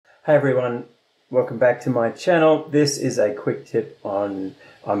Hey everyone, welcome back to my channel. This is a quick tip on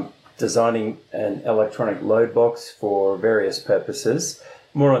I'm designing an electronic load box for various purposes.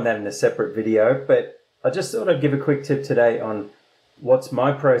 More on that in a separate video, but I just thought I'd give a quick tip today on what's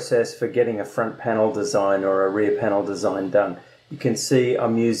my process for getting a front panel design or a rear panel design done. You can see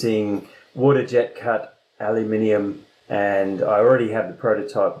I'm using water jet cut aluminium, and I already have the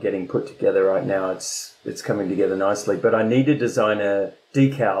prototype getting put together right now. It's coming together nicely, but I need to design a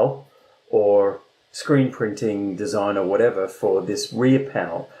decal or screen printing design or whatever for this rear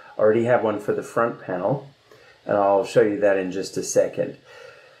panel. I already have one for the front panel, and I'll show you that in just a second.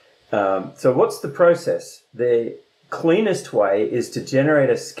 So what's the process? The cleanest way is to generate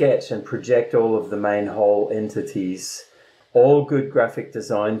a sketch and project all of the main whole entities. All good graphic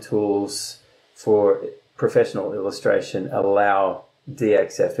design tools for professional illustration allow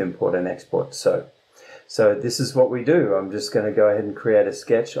DXF import and export. So this is what we do. I'm just going to go ahead and create a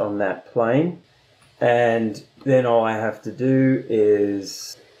sketch on that plane, and then all I have to do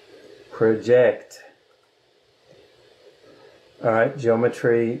is project. All right,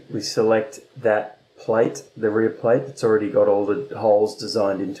 geometry, we select that plate, the rear plate that's already got all the holes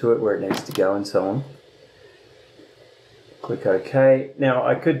designed into it where it needs to go and so on. Click OK. Now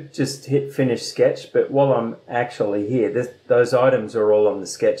I could just hit finish sketch, but while I'm actually here, those items are all on the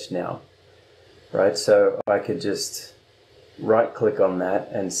sketch now. Right, so I could just right click on that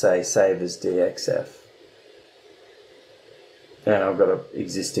and say save as DXF. And I've got an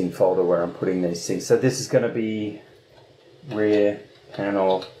existing folder where I'm putting these things. So this is going to be rear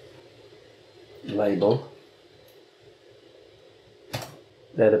panel label.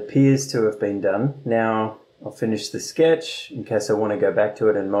 That appears to have been done. Now I'll finish the sketch in case I want to go back to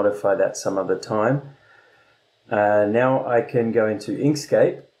it and modify that some other time. Now I can go into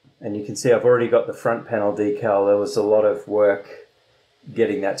Inkscape. And you can see I've already got the front panel decal. There was a lot of work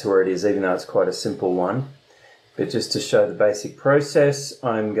getting that to where it is, even though it's quite a simple one. But just to show the basic process,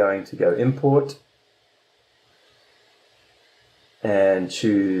 I'm going to go import and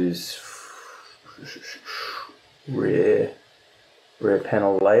choose rear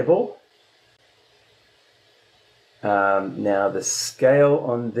panel label. Now the scale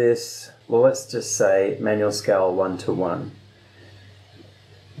on this, well, let's just say manual scale 1:1.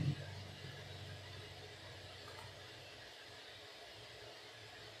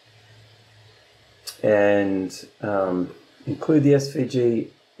 And include the SVG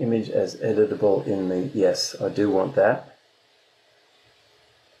image as editable in the, yes, I do want that.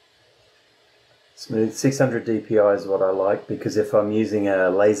 Smooth 600 dpi is what I like, because if I'm using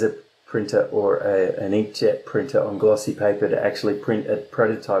a laser printer or an inkjet printer on glossy paper to actually print a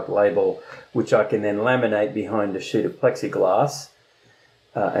prototype label, which I can then laminate behind a sheet of plexiglass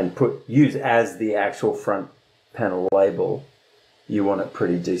and use as the actual front panel label, you want it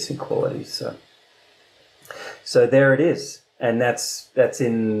pretty decent quality. So there it is, and that's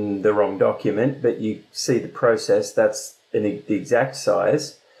in the wrong document, but you see the process. That's the exact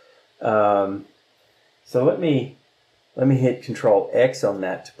size. So let me hit Control X on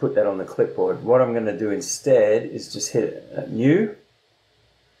that to put that on the clipboard. What I'm going to do instead is just hit New,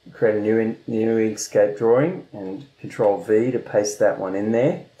 create a new Inkscape drawing, and Control V to paste that one in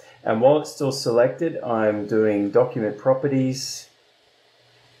there. And while it's still selected, I'm doing Document Properties.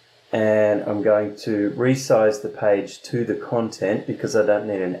 And I'm going to resize the page to the content because I don't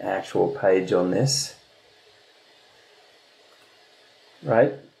need an actual page on this.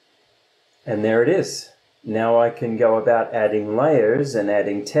 Right? And there it is. Now I can go about adding layers and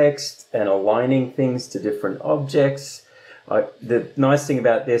adding text and aligning things to different objects. The nice thing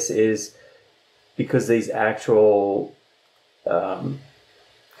about this is because these actual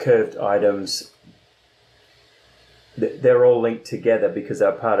curved items, they're all linked together because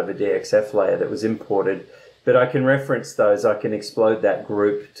they're part of a DXF layer that was imported, but I can reference those. I can explode that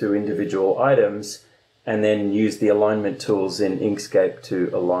group to individual items and then use the alignment tools in Inkscape to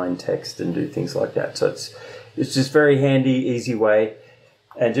align text and do things like that. So it's just very handy, easy way.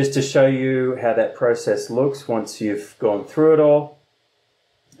 And just to show you how that process looks once you've gone through it all,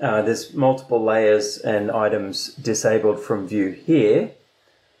 there's multiple layers and items disabled from view here.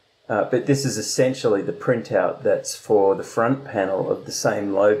 But this is essentially the printout that's for the front panel of the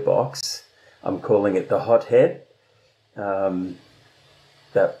same load box. I'm calling it the hot head.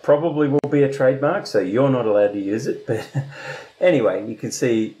 That probably will be a trademark, so you're not allowed to use it. But anyway, you can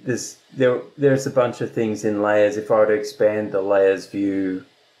see there's a bunch of things in layers. If I were to expand the layers view,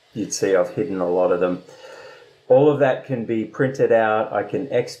 you'd see I've hidden a lot of them. All of that can be printed out. I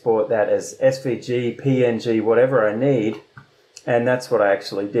can export that as SVG, PNG, whatever I need. And that's what I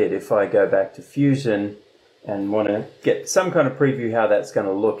actually did. If I go back to Fusion and want to get some kind of preview how that's going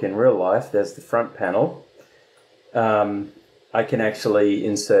to look in real life, there's the front panel. I can actually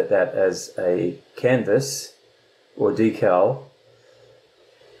insert that as a canvas or decal.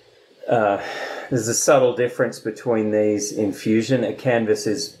 There's a subtle difference between these in Fusion. A canvas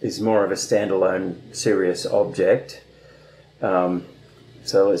is more of a standalone serious object.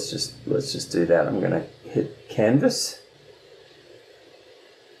 So let's just do that. I'm going to hit canvas.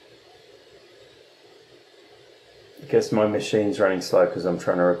 I guess my machine's running slow because I'm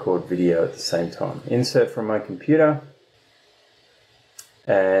trying to record video at the same time. Insert from my computer.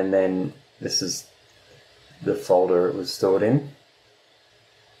 And then this is the folder it was stored in.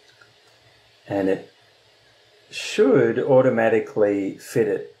 And it should automatically fit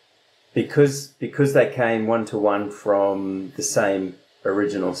it. Because they came one-to-one from the same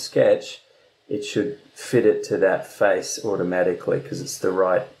original sketch, it should fit it to that face automatically because it's the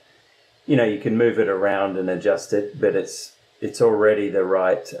right, you know, you can move it around and adjust it, but it's already the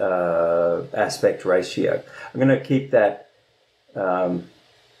right aspect ratio. I'm going to keep that, I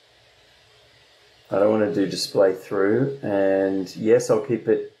don't want to do display through, and yes, I'll keep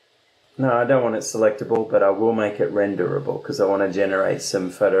it, no, I don't want it selectable, but I will make it renderable because I want to generate some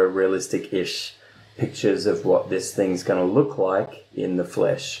photorealistic-ish pictures of what this thing's going to look like in the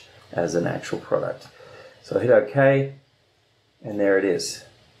flesh as an actual product. So I hit OK, and there it is.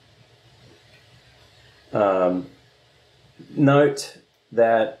 Note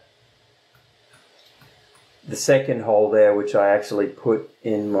that the second hole there, which I actually put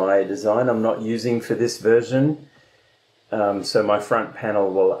in my design, I'm not using for this version. So my front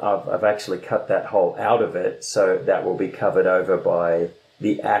panel will, I've actually cut that hole out of it, so that will be covered over by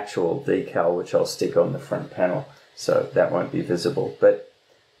the actual decal, which I'll stick on the front panel, so that won't be visible. But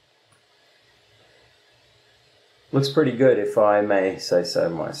looks pretty good, if I may say so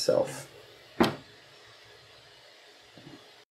myself.